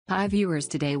Hi viewers,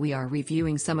 today we are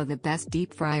reviewing some of the best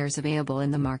deep fryers available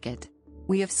in the market.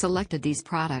 We have selected these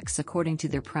products according to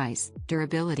their price,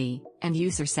 durability, and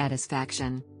user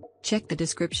satisfaction. Check the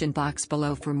description box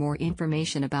below for more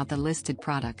information about the listed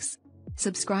products.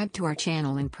 Subscribe to our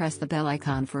channel and press the bell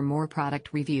icon for more product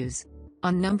reviews.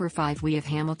 On number 5 we have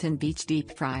Hamilton Beach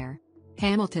Deep Fryer.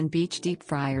 Hamilton Beach Deep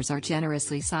Fryers are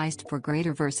generously sized for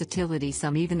greater versatility,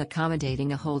 some even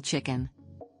accommodating a whole chicken.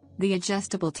 The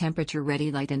adjustable temperature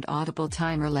ready light and audible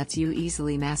timer lets you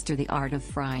easily master the art of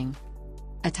frying.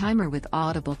 A timer with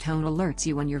audible tone alerts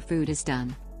you when your food is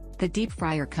done. The deep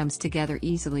fryer comes together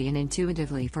easily and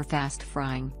intuitively for fast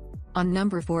frying. On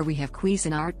number 4 we have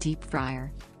Cuisinart Deep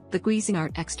Fryer. The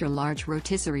Cuisinart Extra Large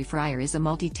Rotisserie Fryer is a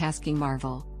multitasking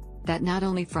marvel that not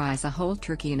only fries a whole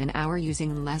turkey in an hour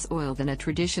using less oil than a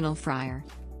traditional fryer.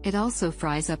 It also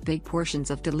fries up big portions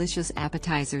of delicious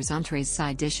appetizers, entrees,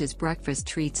 side dishes, breakfast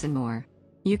treats and more.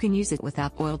 You can use it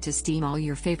without oil to steam all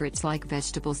your favorites like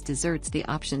vegetables, desserts. The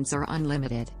options are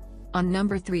unlimited. On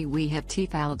number 3 we have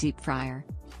t-fal Deep Fryer.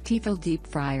 T-fal Deep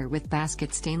Fryer with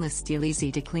basket stainless steel,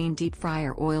 easy to clean deep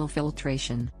fryer oil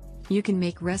filtration. You can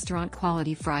make restaurant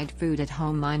quality fried food at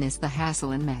home minus the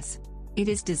hassle and mess. It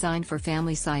is designed for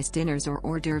family-sized dinners or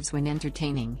hors d'oeuvres when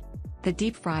entertaining. The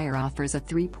deep fryer offers a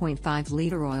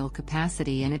 3.5-liter oil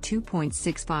capacity and a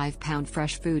 2.65-pound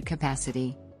fresh food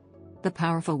capacity. The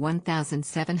powerful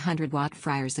 1700-watt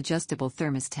fryer's adjustable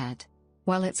thermostat,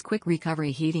 while its quick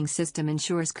recovery heating system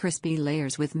ensures crispy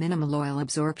layers with minimal oil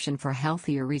absorption for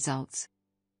healthier results.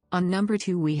 On number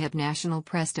 2 we have National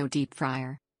Presto Deep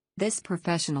Fryer. This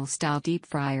professional-style deep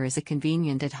fryer is a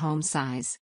convenient at-home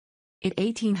size. Its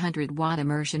 1800-watt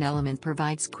immersion element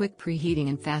provides quick preheating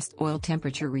and fast oil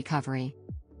temperature recovery.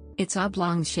 Its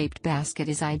oblong-shaped basket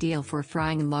is ideal for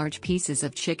frying large pieces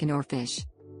of chicken or fish.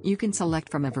 You can select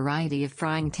from a variety of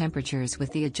frying temperatures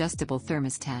with the adjustable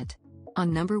thermostat.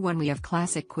 On number 1 we have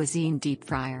Classic Cuisine Deep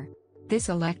Fryer. This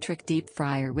electric deep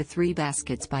fryer with 3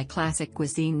 baskets by Classic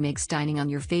Cuisine makes dining on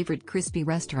your favorite crispy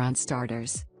restaurant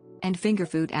starters and finger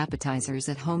food appetizers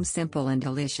at home simple and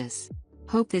delicious.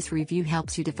 Hope this review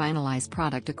helps you to finalize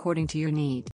product according to your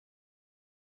need.